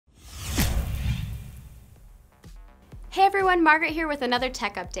Hey everyone, Margaret here with another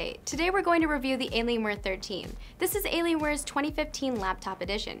tech update. Today we're going to review the Alienware 13. This is Alienware's 2015 laptop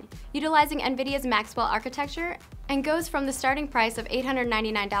edition, utilizing NVIDIA's Maxwell architecture and goes from the starting price of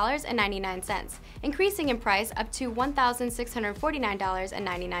 $899.99, increasing in price up to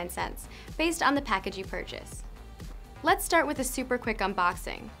 $1,649.99, based on the package you purchase. Let's start with a super quick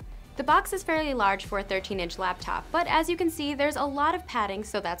unboxing. The box is fairly large for a 13-inch laptop, but as you can see, there's a lot of padding,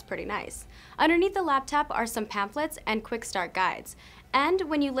 so that's pretty nice. Underneath the laptop are some pamphlets and quick start guides. And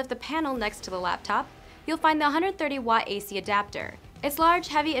when you lift the panel next to the laptop, you'll find the 130-watt AC adapter. It's large,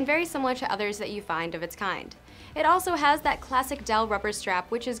 heavy, and very similar to others that you find of its kind. It also has that classic Dell rubber strap,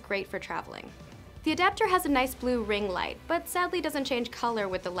 which is great for traveling. The adapter has a nice blue ring light, but sadly doesn't change color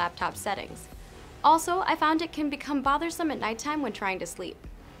with the laptop settings. Also, I found it can become bothersome at nighttime when trying to sleep.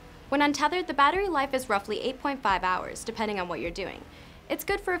 When untethered, the battery life is roughly 8.5 hours, depending on what you're doing. It's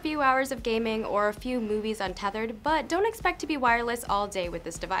good for a few hours of gaming or a few movies untethered, but don't expect to be wireless all day with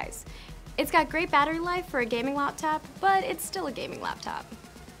this device. It's got great battery life for a gaming laptop, but it's still a gaming laptop.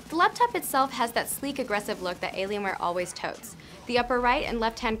 The laptop itself has that sleek, aggressive look that Alienware always totes. The upper right and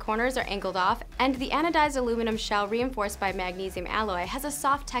left-hand corners are angled off, and the anodized aluminum shell reinforced by magnesium alloy has a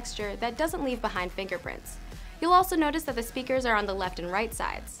soft texture that doesn't leave behind fingerprints. You'll also notice that the speakers are on the left and right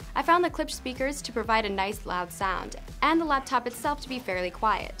sides. I found the clipped speakers to provide a nice loud sound, and the laptop itself to be fairly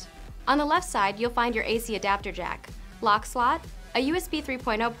quiet. On the left side, you'll find your AC adapter jack, lock slot, a USB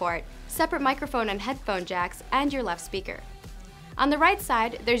 3.0 port, separate microphone and headphone jacks, and your left speaker. On the right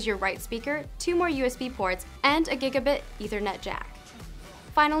side, there's your right speaker, 2 more USB ports, and a gigabit Ethernet jack.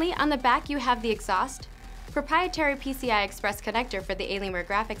 Finally, on the back you have the exhaust, proprietary PCI Express connector for the Alienware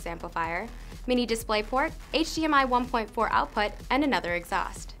graphics amplifier, mini DisplayPort, HDMI 1.4 output, and another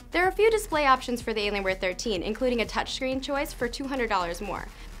exhaust. There are a few display options for the Alienware 13, including a touchscreen choice for $200 more.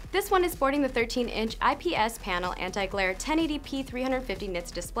 This one is sporting the 13-inch IPS panel anti-glare 1080p 350 nits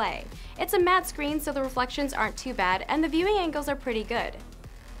display. It's a matte screen, so the reflections aren't too bad, and the viewing angles are pretty good.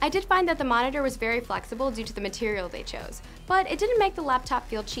 I did find that the monitor was very flexible due to the material they chose, but it didn't make the laptop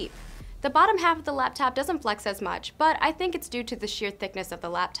feel cheap. The bottom half of the laptop doesn't flex as much, but I think it's due to the sheer thickness of the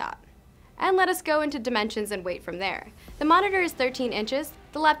laptop. And let us go into dimensions and weight from there. The monitor is 13 inches,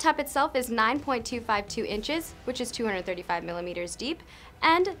 the laptop itself is 9.252 inches, which is 235 millimeters deep,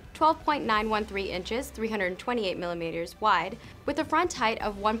 and 12.913 inches, 328 millimeters wide, with a front height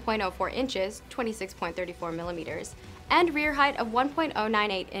of 1.04 inches, 26.34 millimeters, and rear height of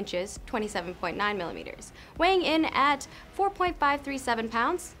 1.098 inches, 27.9 millimeters, weighing in at 4.537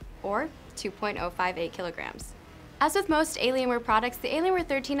 pounds, or 2.058 kilograms. As with most Alienware products, the Alienware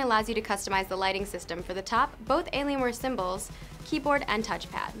 13 allows you to customize the lighting system for the top, both Alienware symbols, keyboard, and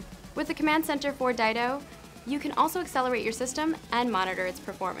touchpad. With the command center for Dido, you can also accelerate your system and monitor its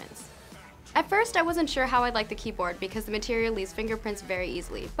performance. At first, I wasn't sure how I'd like the keyboard because the material leaves fingerprints very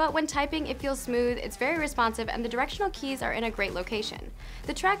easily, but when typing, it feels smooth, it's very responsive, and the directional keys are in a great location.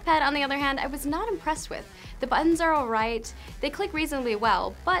 The trackpad, on the other hand, I was not impressed with. The buttons are alright, they click reasonably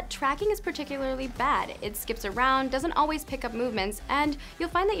well, but tracking is particularly bad. It skips around, doesn't always pick up movements, and you'll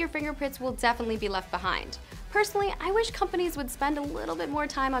find that your fingerprints will definitely be left behind. Personally, I wish companies would spend a little bit more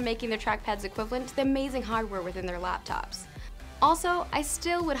time on making their trackpads equivalent to the amazing hardware within their laptops. Also, I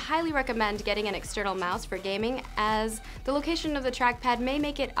still would highly recommend getting an external mouse for gaming, as the location of the trackpad may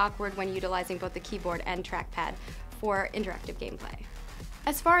make it awkward when utilizing both the keyboard and trackpad for interactive gameplay.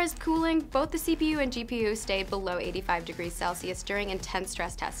 As far as cooling, both the CPU and GPU stayed below 85 degrees Celsius during intense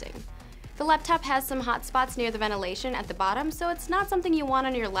stress testing. The laptop has some hot spots near the ventilation at the bottom, so it's not something you want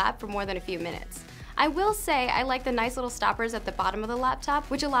on your lap for more than a few minutes. I will say I like the nice little stoppers at the bottom of the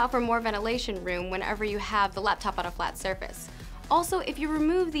laptop, which allow for more ventilation room whenever you have the laptop on a flat surface. Also, if you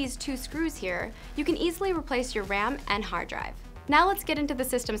remove these 2 screws here, you can easily replace your RAM and hard drive. Now let's get into the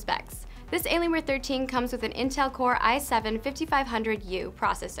system specs. This Alienware 13 comes with an Intel Core i7-5500U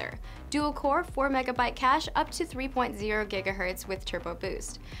processor, dual-core 4MB cache up to 3.0 GHz with Turbo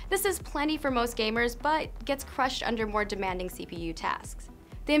Boost. This is plenty for most gamers, but gets crushed under more demanding CPU tasks.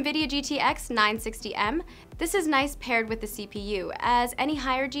 The NVIDIA GTX 960M, this is nice paired with the CPU, as any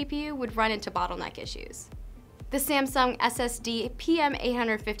higher GPU would run into bottleneck issues. The Samsung SSD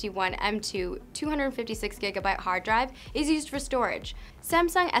PM851M2 256GB hard drive is used for storage.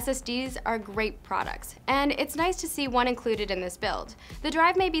 Samsung SSDs are great products, and it's nice to see one included in this build. The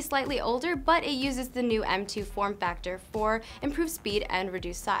drive may be slightly older, but it uses the new M2 form factor for improved speed and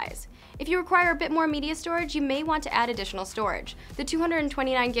reduced size. If you require a bit more media storage, you may want to add additional storage. The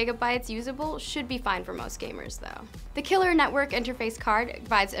 229GB usable should be fine for most gamers though. The killer network interface card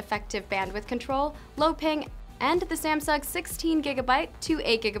provides effective bandwidth control, low ping, And the Samsung 16GB to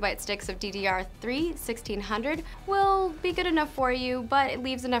 8GB sticks of DDR3 1600 will be good enough for you, but it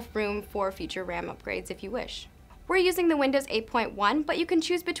leaves enough room for future RAM upgrades if you wish. We're using the Windows 8.1, but you can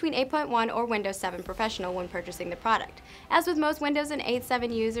choose between 8.1 or Windows 7 Professional when purchasing the product. As with most Windows and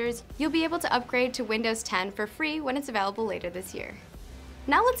 8.7 users, you'll be able to upgrade to Windows 10 for free when it's available later this year.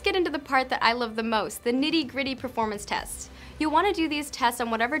 Now let's get into the part that I love the most, the nitty-gritty performance tests. You'll want to do these tests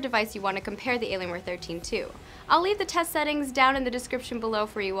on whatever device you want to compare the Alienware 13 to. I'll leave the test settings down in the description below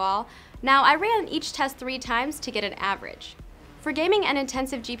for you all. Now, I ran each test 3 times to get an average. For gaming and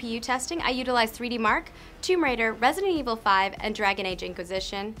intensive GPU testing, I utilized 3D Mark, Tomb Raider, Resident Evil 5, and Dragon Age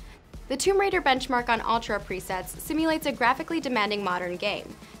Inquisition. The Tomb Raider benchmark on Ultra presets simulates a graphically demanding modern game.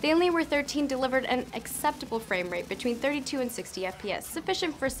 The Alienware 13 delivered an acceptable frame rate between 32 and 60 FPS,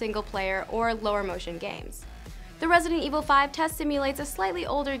 sufficient for single-player or lower motion games. The Resident Evil 5 test simulates a slightly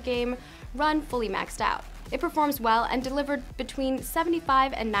older game run fully maxed out. It performs well and delivered between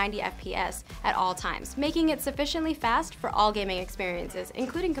 75 and 90 FPS at all times, making it sufficiently fast for all gaming experiences,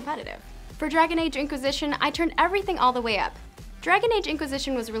 including competitive. For Dragon Age Inquisition, I turned everything all the way up. Dragon Age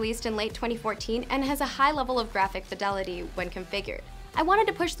Inquisition was released in late 2014 and has a high level of graphic fidelity when configured. I wanted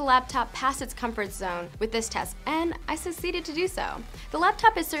to push the laptop past its comfort zone with this test, and I succeeded to do so. The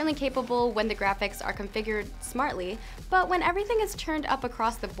laptop is certainly capable when the graphics are configured smartly, but when everything is turned up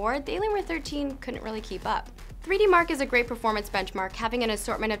across the board, the Alienware 13 couldn't really keep up. 3D Mark is a great performance benchmark, having an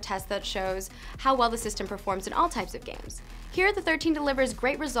assortment of tests that shows how well the system performs in all types of games. Here, the 13 delivers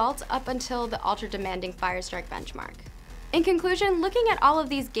great results up until the ultra-demanding Firestrike benchmark. In conclusion, looking at all of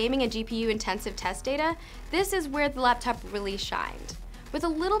these gaming and GPU-intensive test data, this is where the laptop really shined. With a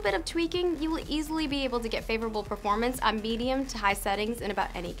little bit of tweaking, you will easily be able to get favorable performance on medium to high settings in about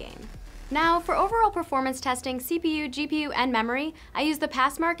any game. Now, for overall performance testing, CPU, GPU, and memory, I use the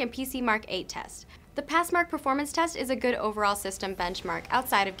Passmark and PCMark 8 test. The Passmark performance test is a good overall system benchmark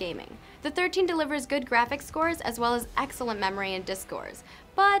outside of gaming. The 13 delivers good graphics scores as well as excellent memory and disk scores,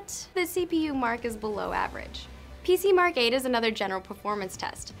 but the CPU mark is below average. PCMark 8 is another general performance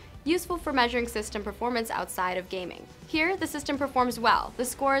test, useful for measuring system performance outside of gaming. Here, the system performs well. The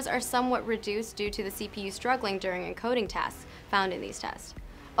scores are somewhat reduced due to the CPU struggling during encoding tasks found in these tests.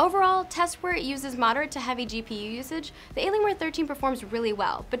 Overall, tests where it uses moderate to heavy GPU usage, the Alienware 13 performs really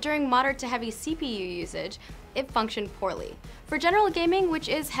well, but during moderate to heavy CPU usage, it functioned poorly. For general gaming, which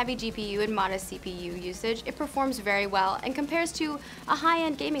is heavy GPU and modest CPU usage, it performs very well and compares to a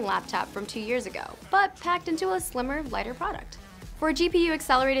high-end gaming laptop from 2 years ago, but packed into a slimmer, lighter product. For a GPU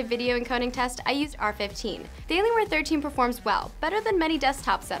accelerated video encoding test, I used R15. The Alienware 13 performs well, better than many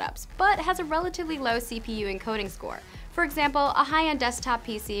desktop setups, but has a relatively low CPU encoding score. For example, a high-end desktop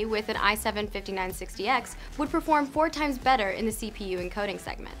PC with an i7-5960X would perform 4 times better in the CPU encoding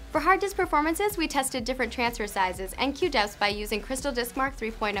segment. For hard disk performances, we tested different transfer sizes and QDEPs by using Crystal DiskMark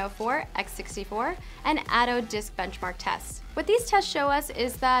 3.04 x64 and Atto Disk Benchmark tests. What these tests show us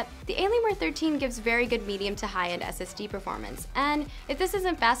is that the Alienware 13 gives very good medium to high-end SSD performance, and if this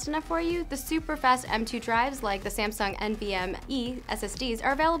isn't fast enough for you, the super fast M2 drives like the Samsung NVMe SSDs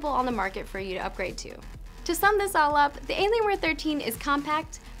are available on the market for you to upgrade to. To sum this all up, the Alienware 13 is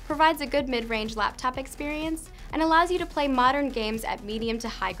compact, provides a good mid-range laptop experience, and allows you to play modern games at medium to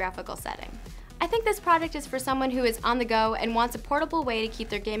high graphical setting. I think this product is for someone who is on the go and wants a portable way to keep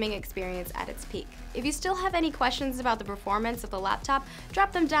their gaming experience at its peak. If you still have any questions about the performance of the laptop,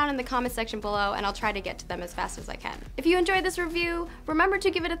 drop them down in the comment section below and I'll try to get to them as fast as I can. If you enjoyed this review, remember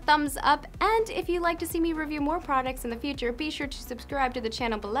to give it a thumbs up, and if you'd like to see me review more products in the future, be sure to subscribe to the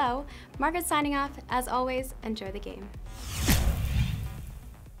channel below. Margaret signing off. As always, enjoy the game.